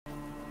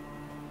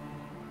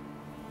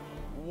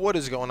What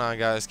is going on,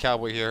 guys?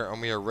 Cowboy here, and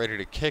we are ready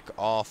to kick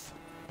off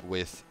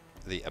with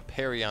the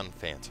Apiarian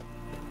Phantom.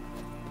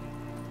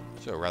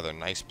 So a rather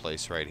nice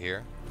place right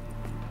here.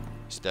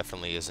 This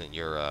definitely isn't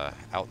your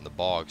out in the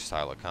bog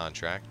style of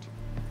contract.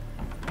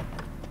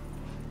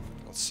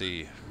 Let's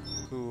see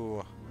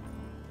who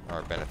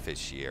our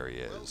beneficiary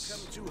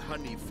is. Welcome to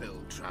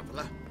Honeyfield,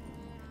 traveler.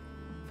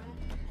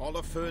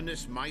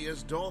 Holofernes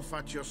Meyersdorf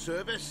at your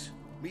service.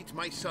 Meet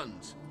my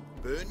sons,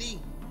 Bernie,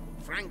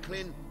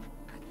 Franklin,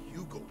 and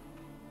Hugo.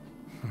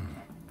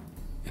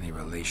 Any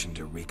relation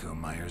to Rico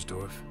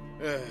Meyersdorf?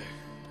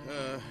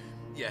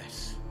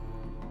 Yes.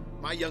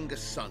 My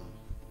youngest son.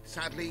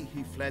 Sadly,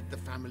 he fled the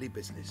family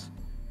business.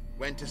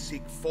 Went to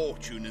seek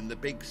fortune in the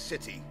big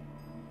city.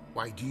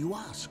 Why do you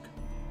ask?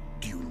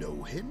 Do you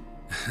know him?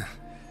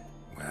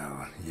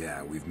 Well,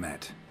 yeah, we've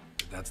met.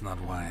 But that's not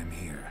why I'm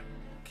here.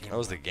 That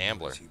was the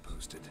gambler. You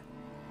posted.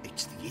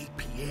 It's the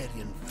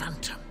Apiarian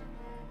Phantom.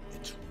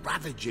 It's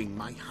ravaging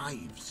my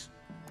hives.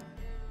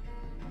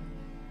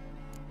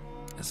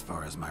 As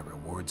far as my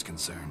reward's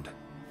concerned.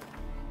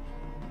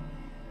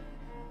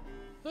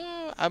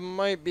 I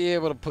might be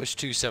able to push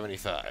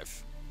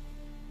 275.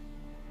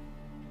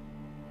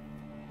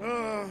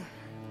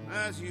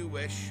 As you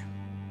wish.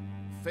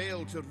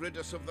 Fail to rid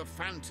us of the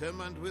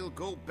Phantom and we'll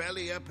go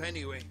belly up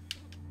anyway.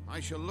 I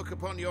shall look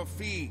upon your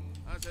fee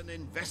as an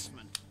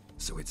investment.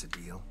 So it's a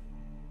deal?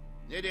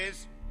 It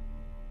is.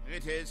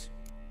 It is.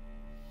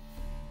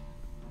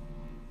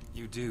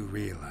 You do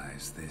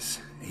realize this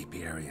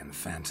Apiarian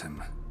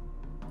Phantom.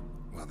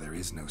 Well, there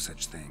is no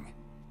such thing.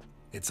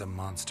 It's a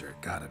monster,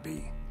 gotta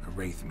be. A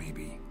wraith,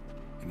 maybe.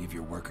 Any of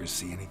your workers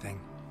see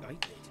anything? I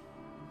did.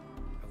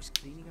 I was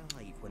cleaning a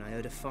hive when I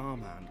heard a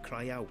farmhand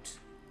cry out.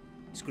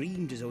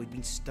 Screamed as though he'd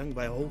been stung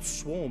by a whole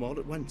swarm all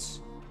at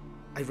once.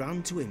 I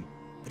ran to him,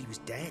 but he was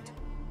dead.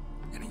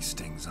 Any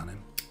stings on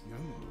him? No.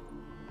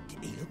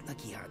 He looked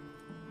like he had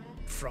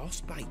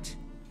frostbite.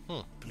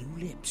 Blue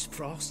lips,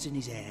 frost in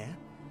his hair,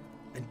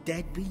 and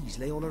dead bees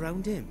lay all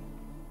around him.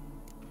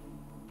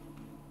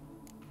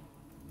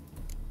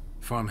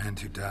 Farmhand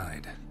who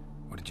died.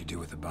 What did you do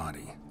with the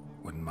body?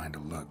 Wouldn't mind a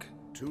look.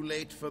 Too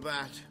late for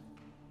that.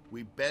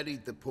 We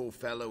buried the poor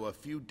fellow a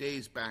few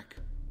days back.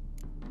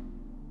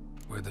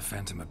 Where'd the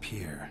Phantom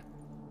appear?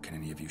 Can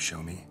any of you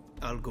show me?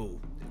 I'll go.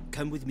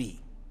 Come with me.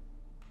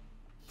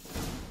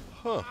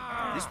 Huh.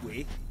 This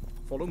way.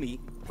 Follow me.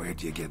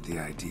 Where'd you get the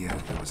idea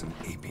there was an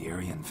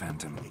Apiarian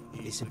Phantom?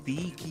 It's a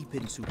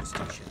beekeeping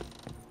superstition.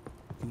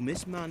 You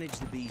mismanage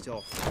the bees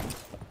often,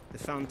 the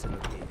Phantom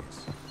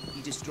appears.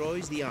 He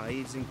destroys the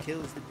hives and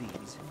kills the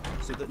bees,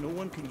 so that no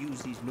one can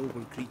use these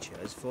noble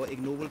creatures for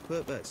ignoble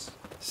purpose.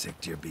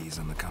 Sicked your bees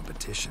on the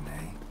competition,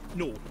 eh?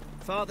 No.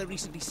 Father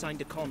recently signed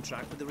a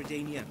contract with the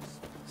Redanians.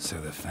 So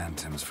the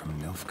Phantom's from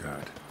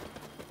Nilfgaard.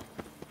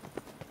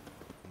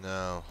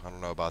 No, I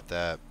don't know about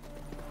that.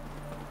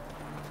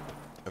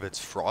 If it's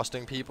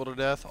frosting people to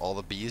death, all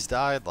the bees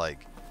died,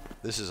 like,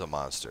 this is a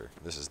monster.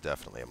 This is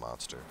definitely a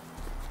monster.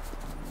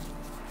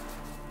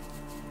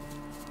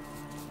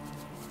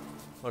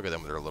 Look at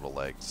them with their little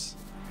legs.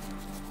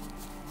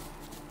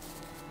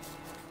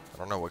 I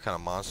don't know what kind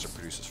of monster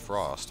produces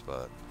frost,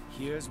 but...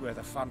 Here's where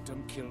the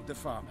Phantom killed the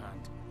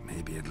farmhand.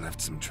 Maybe it left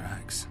some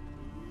tracks.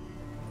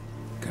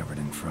 Covered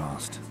in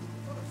frost.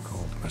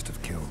 Cold must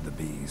have killed the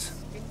bees.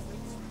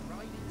 Skinflints,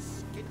 riding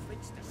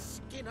skinflints to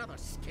skin other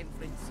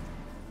skinflints.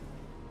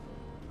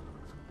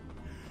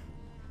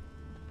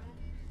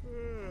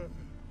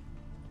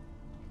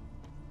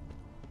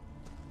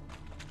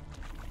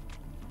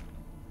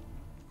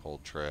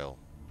 Cold trail.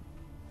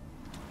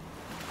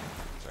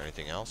 Is there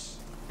anything else?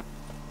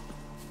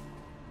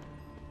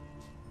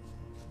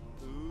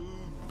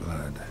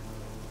 Blood.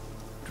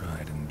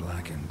 Dried and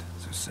blackened,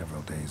 so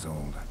several days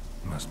old.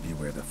 Must be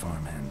where the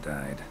farmhand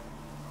died.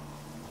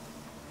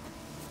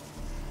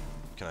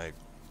 Can I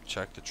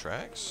check the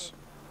tracks?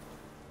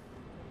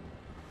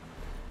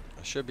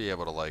 I should be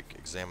able to, like,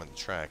 examine the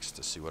tracks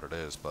to see what it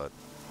is, but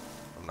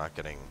I'm not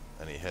getting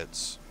any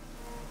hits.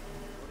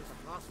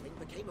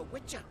 Became a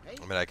witcher, eh?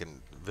 I mean, I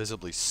can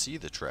visibly see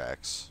the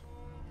tracks.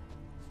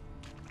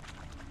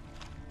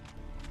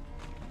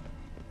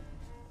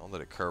 Oh,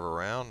 did it curve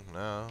around?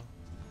 No.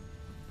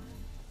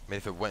 I mean,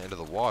 if it went into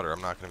the water,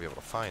 I'm not going to be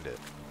able to find it.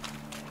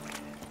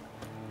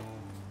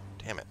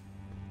 Damn it.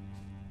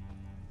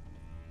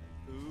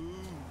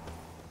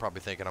 I'm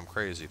probably thinking I'm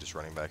crazy just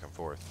running back and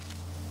forth.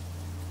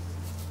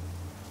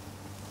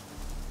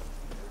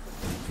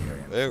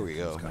 There we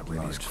go. It's got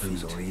large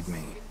clues will lead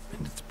me,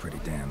 and it's pretty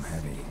damn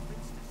heavy.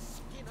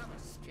 Skin other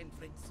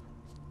skinflints.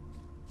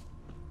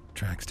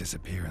 Tracks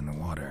disappear in the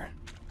water.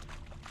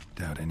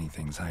 Doubt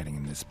anything's hiding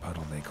in this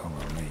puddle they call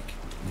a lake.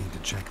 Need to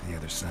check the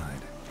other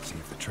side, see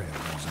if the trail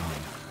goes on.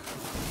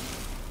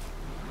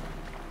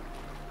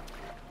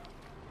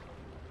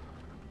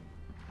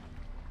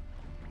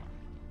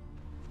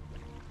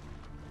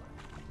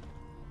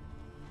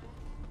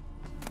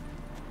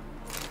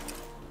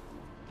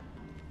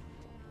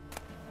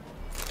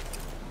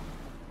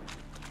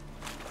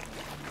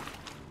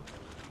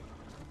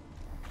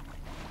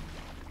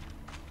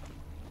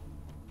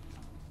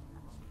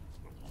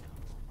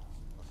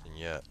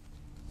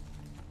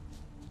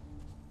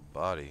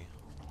 body.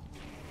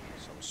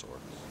 Some sort.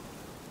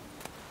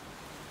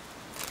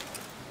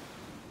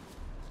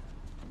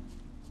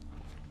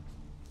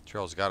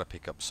 Trail's got to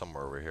pick up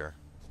somewhere over here.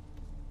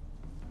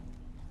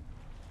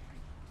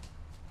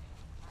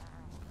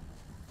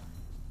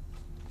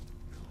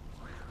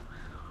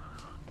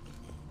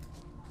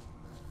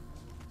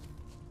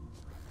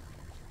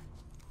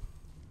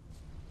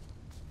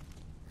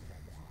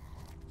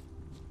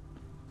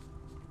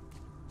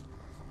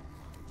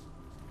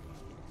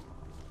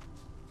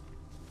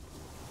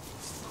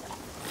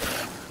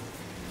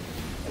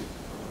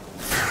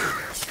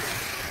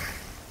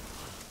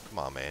 Come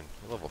on, man.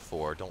 You're level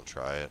 4. Don't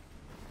try it.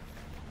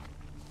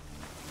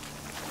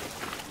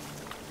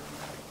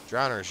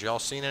 Drowners, y'all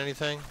seen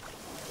anything?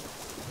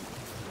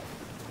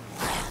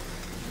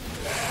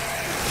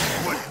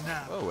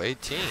 Oh,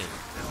 18.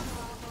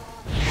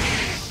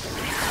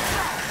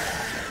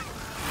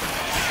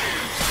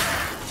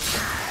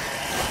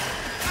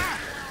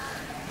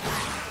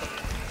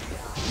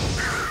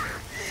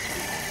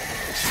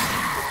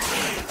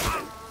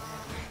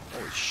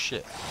 Holy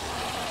shit.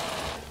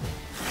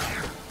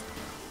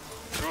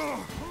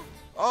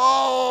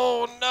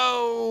 Oh,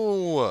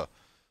 no!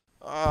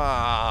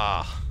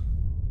 Ah.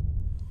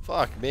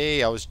 Fuck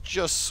me, I was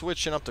just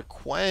switching up to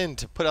Quen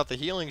to put out the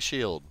healing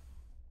shield.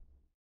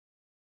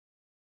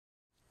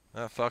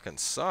 That fucking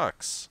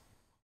sucks.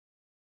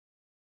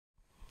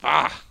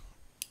 Ah!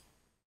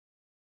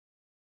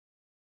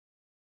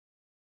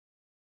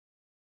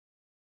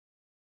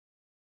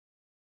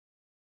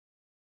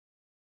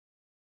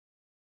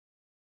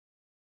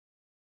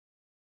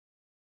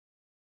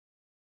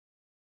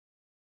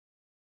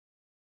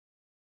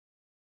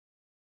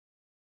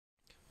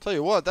 Tell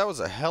you what, that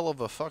was a hell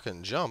of a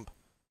fucking jump.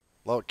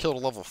 It killed a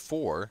level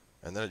 4,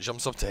 and then it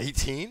jumps up to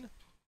 18?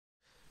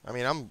 I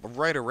mean, I'm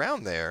right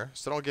around there,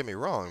 so don't get me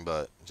wrong,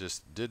 but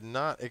just did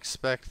not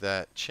expect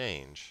that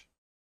change.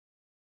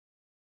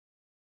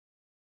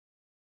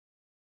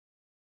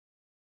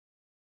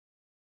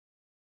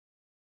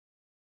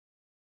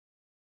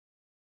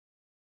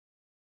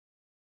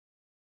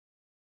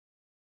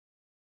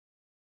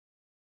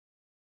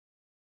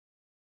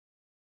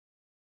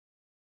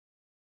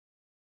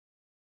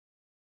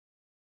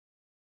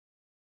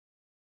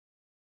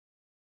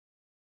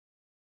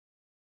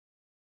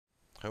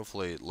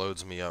 Hopefully it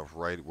loads me up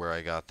right where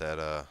I got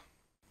that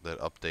that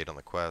update on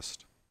the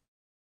quest.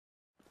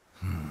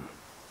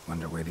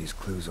 Wonder where these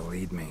clues will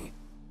lead me.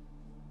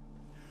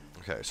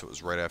 Okay, so it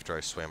was right after I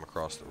swam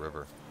across the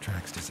river.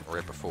 Tracks disappear. Or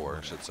right before,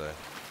 I should say.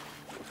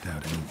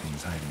 Doubt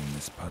anything's hiding in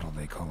this puddle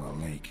they call a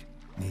lake.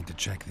 Need to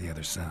check the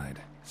other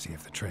side, see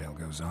if the trail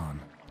goes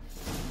on.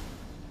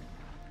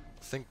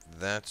 I think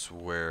that's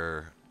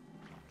where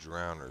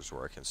drowners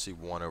were. I can see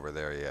one over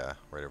there, yeah,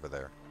 right over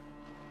there.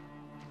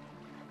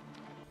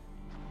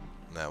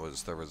 And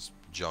there was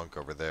junk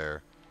over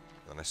there.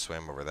 Then I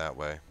swam over that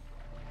way.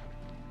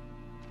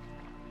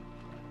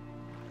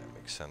 That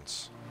makes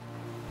sense.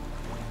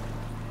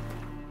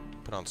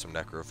 Put on some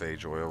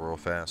necrophage oil real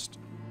fast.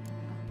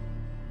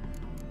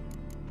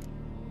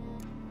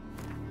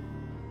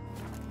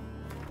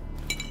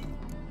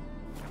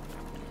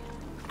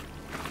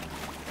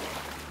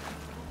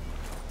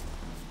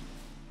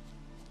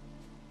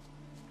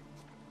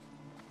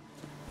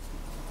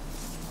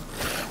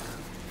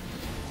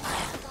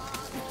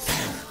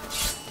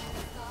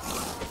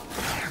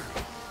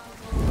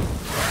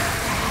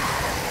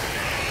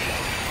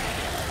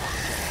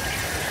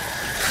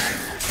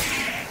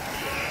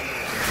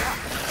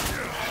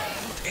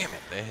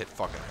 They hit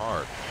fucking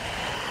hard.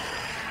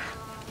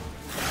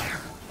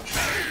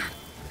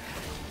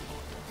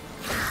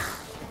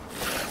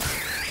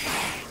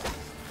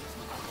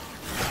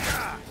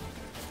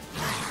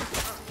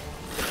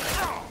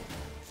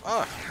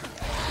 Fuck.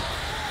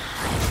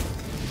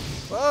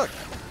 Fuck.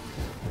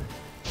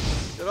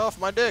 Get off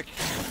my dick.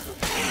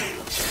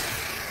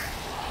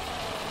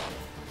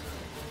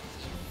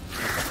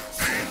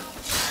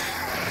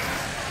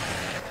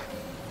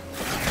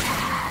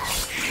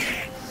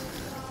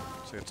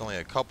 It's only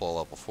a couple of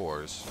level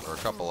 4s, or a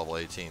couple level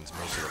 18s,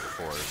 mostly level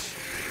 4s.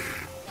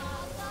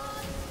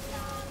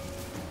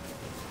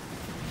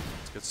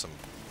 Let's get some...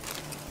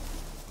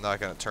 I'm not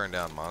gonna turn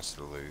down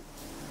monster loot.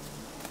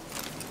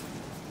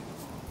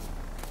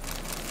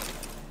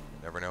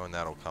 Never know when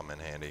that'll come in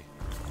handy.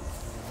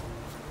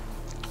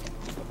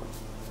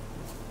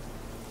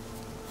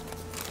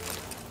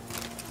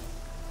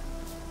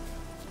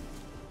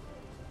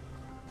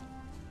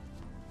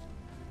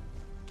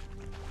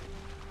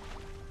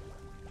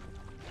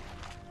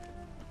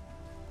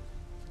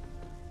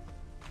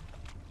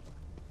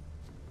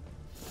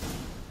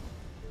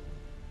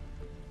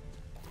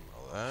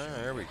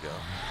 There we go.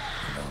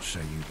 And I'll show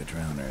you the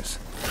drowners,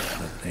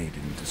 but they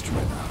didn't destroy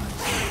the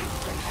hive.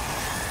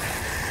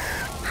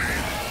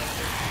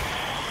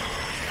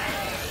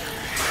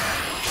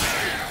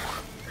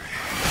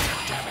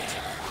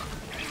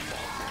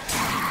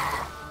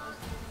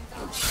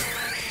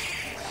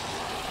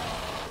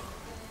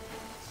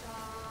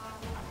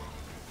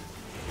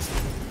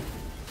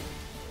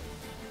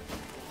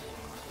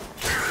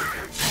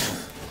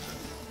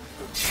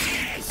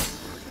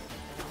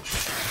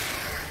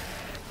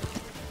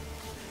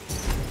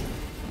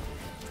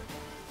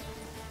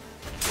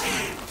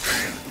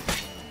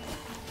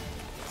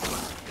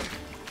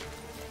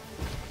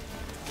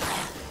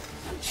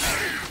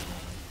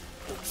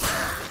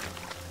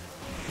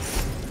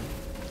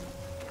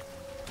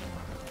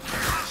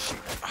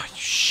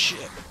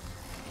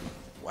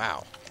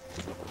 Wow.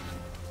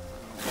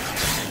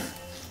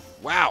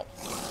 Wow!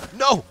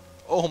 No!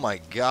 Oh my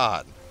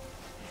god.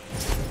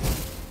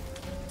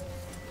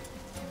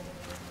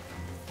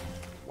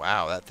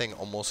 Wow, that thing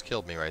almost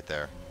killed me right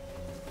there.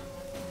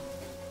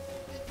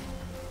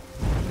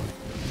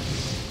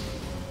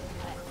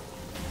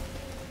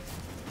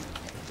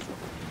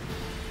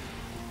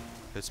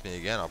 Hits me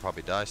again, I'll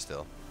probably die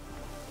still.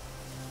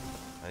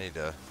 I need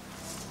to...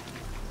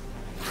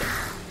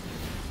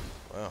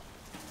 Well.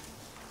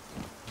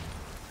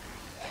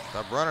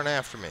 Stop running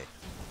after me.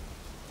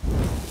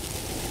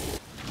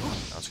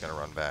 I was gonna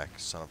run back,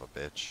 son of a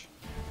bitch.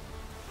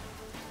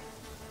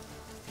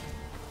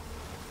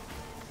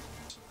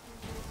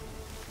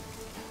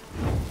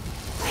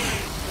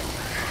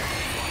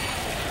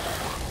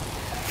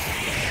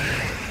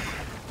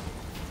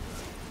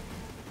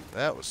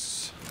 That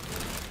was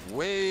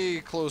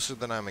way closer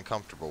than I'm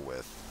comfortable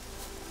with.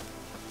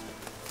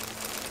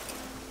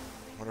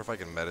 Wonder if I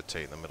can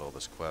meditate in the middle of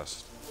this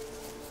quest.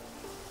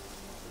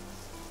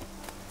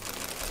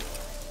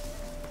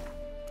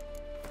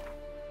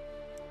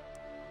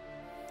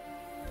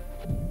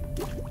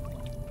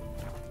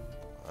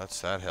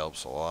 That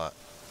helps a lot.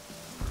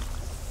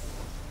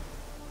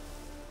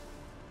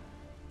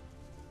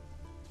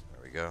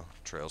 There we go.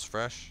 Trail's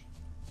fresh.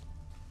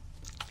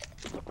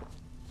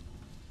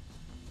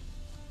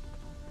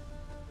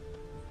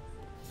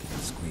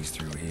 Squeeze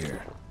through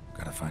here.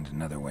 Gotta find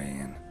another way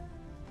in.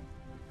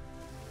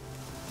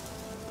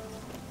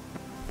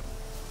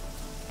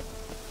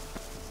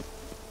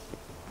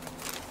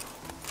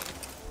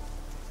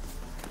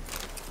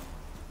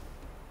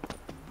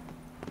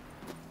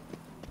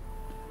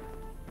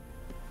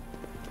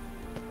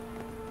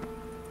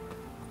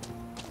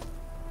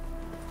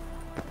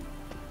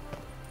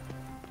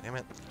 Damn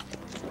it.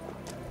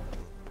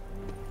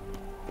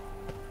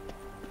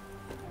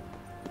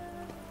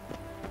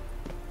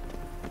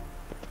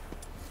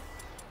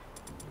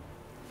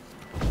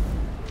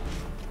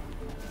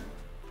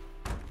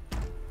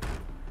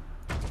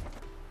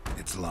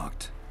 It's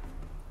locked.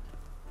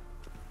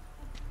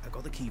 I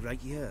got the key right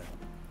here.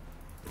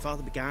 The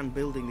father began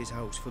building this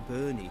house for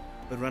Bernie,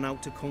 but ran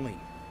out to coin.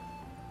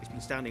 It's been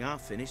standing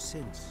half finished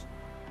since.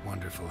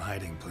 Wonderful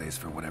hiding place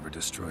for whatever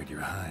destroyed your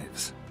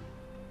hives.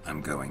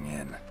 I'm going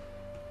in.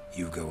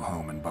 You go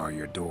home and bar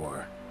your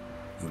door.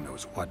 Who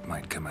knows what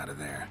might come out of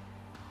there.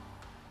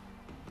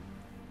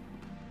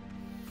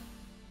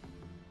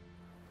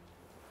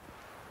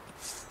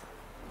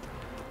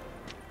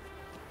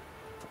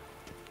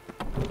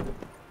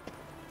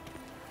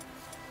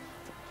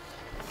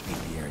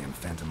 Apiarian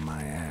phantom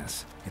my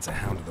ass. It's a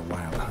hound of the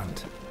wild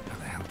hunt. How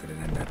the hell did it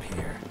end up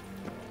here?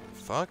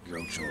 Fuck.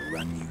 Roach will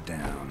run you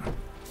down.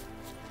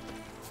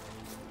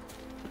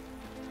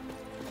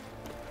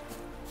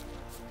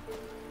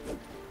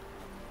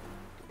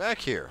 Back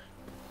here.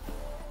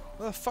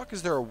 Why the fuck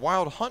is there a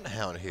wild hunt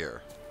hound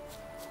here?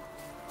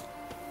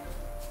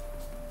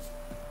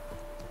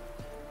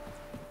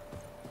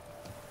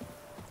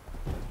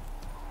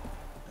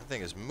 That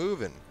thing is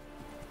moving.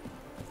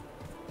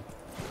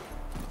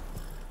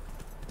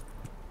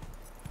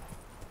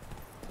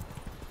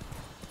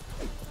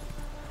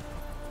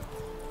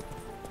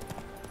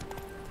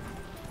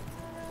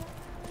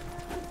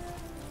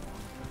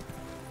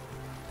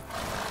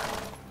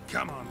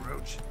 Come on,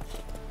 Roach.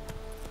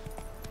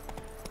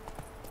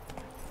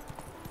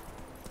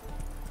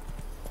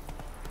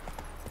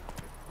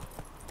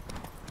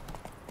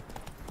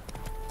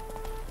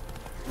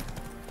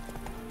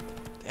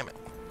 Damn it.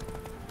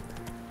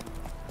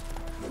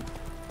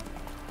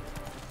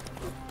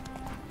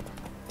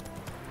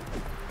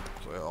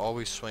 So I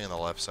always swing on the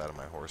left side of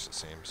my horse, it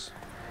seems.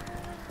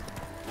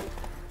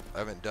 I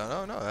haven't done...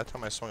 Oh, no, that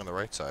time I swung on the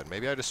right side.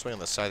 Maybe I just swing on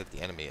the side that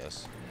the enemy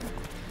is.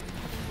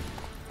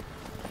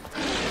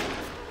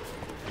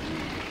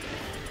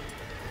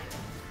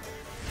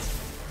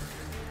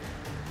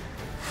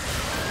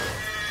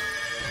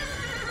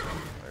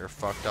 You're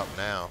fucked up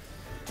now.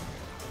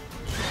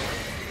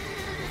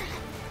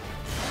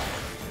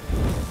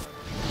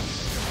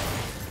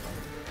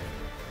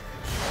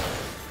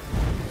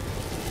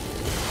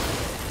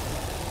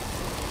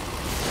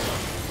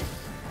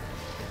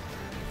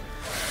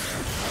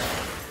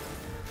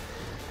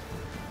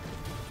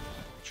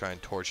 Try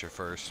and torch it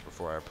first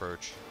before I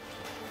approach.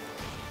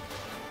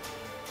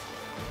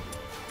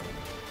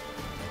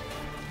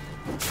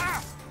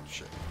 Ah!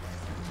 Shit.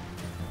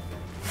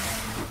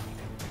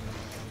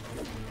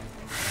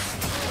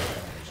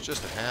 It's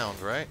just a hound,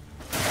 right?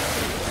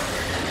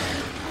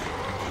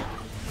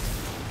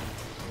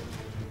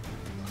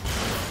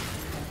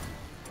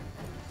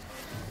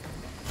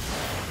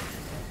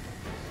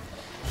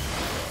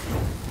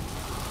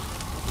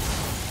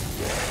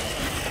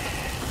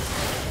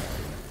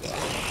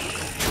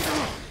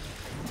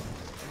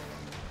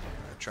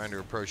 Trying to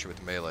approach it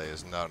with melee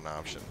is not an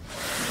option.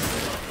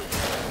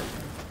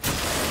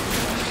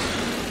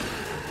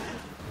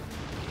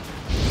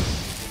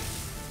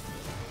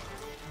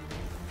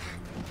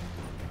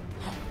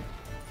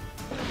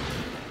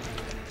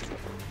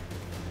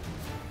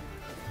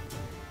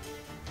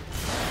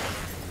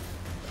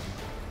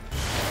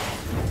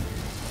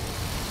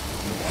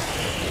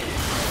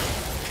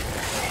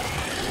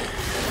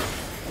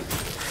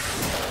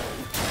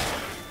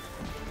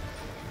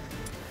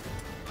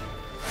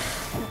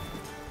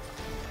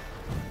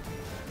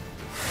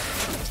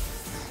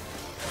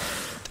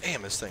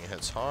 Damn, this thing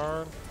hits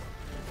hard.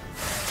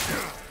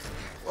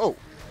 Whoa.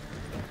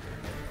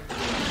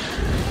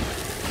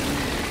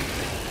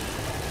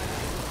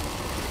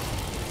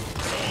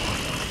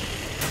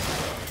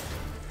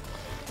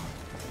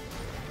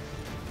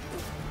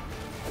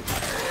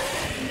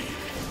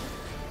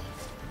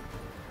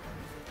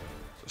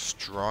 It's a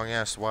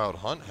strong-ass wild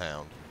hunt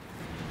hound.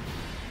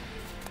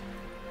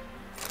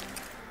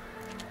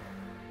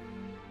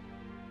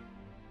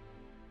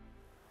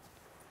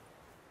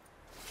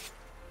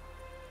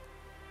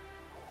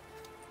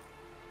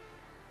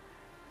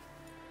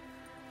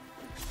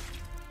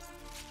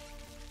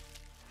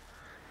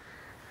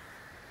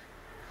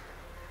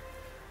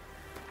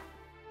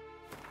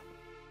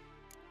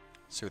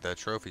 See what that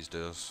trophies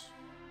does.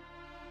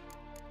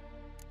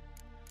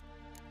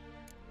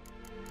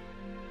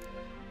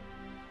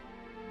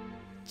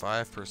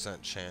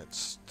 %5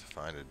 chance to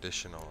find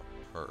additional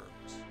herbs.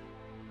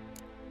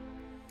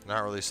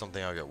 Not really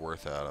something I'll get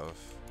worth out of.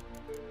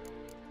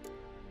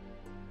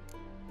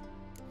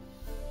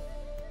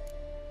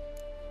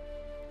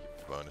 Keep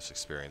the bonus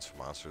experience for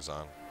monsters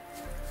on.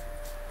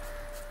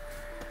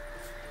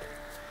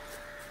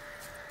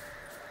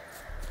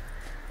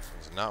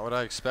 Not what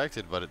I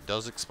expected, but it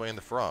does explain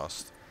the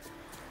frost.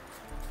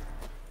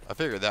 I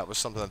figured that was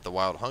something that the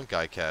wild hunt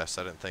guy cast.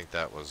 I didn't think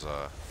that was,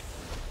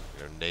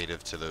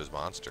 native to those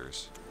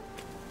monsters.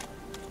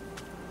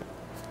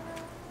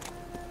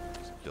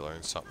 You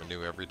learn something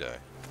new every day.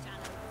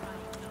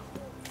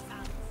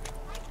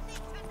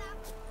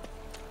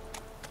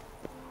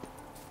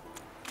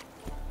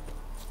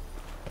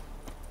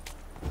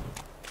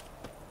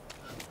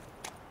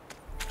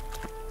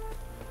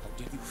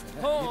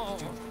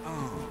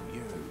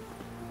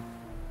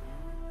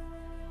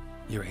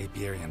 Your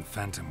Apiarian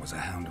phantom was a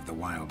hound of the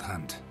wild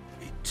hunt.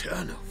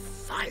 Eternal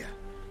fire.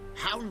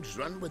 Hounds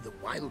run with the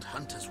wild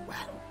hunt as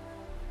well.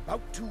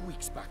 About 2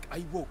 weeks back,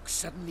 I woke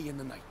suddenly in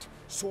the night.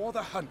 Saw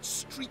the hunt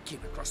streaking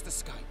across the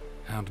sky.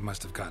 Hound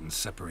must have gotten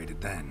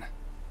separated then.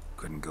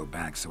 Couldn't go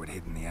back, so it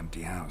hid in the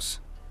empty house.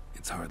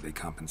 It's hardly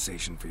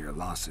compensation for your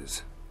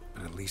losses,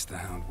 but at least the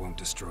hound won't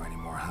destroy any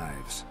more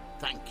hives.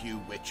 Thank you,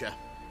 Witcher.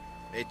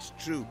 It's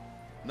true.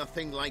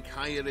 Nothing like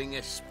hiring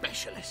a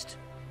specialist.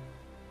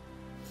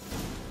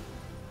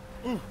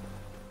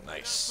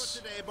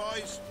 Nice. For today,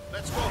 boys.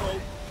 Let's go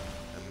home.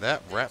 And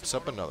that wraps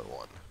up another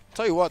one.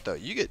 Tell you what, though,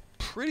 you get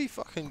pretty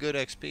fucking good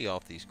XP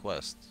off these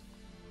quests.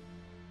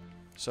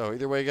 So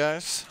either way,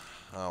 guys,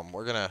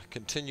 we're gonna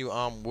continue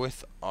on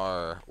with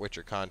our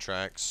Witcher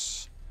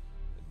contracts.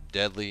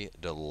 Deadly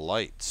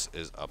Delights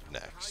is up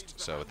next.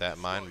 So with that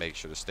in mind, make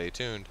sure to stay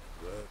tuned.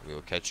 We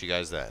will catch you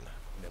guys then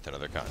with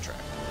another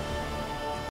contract.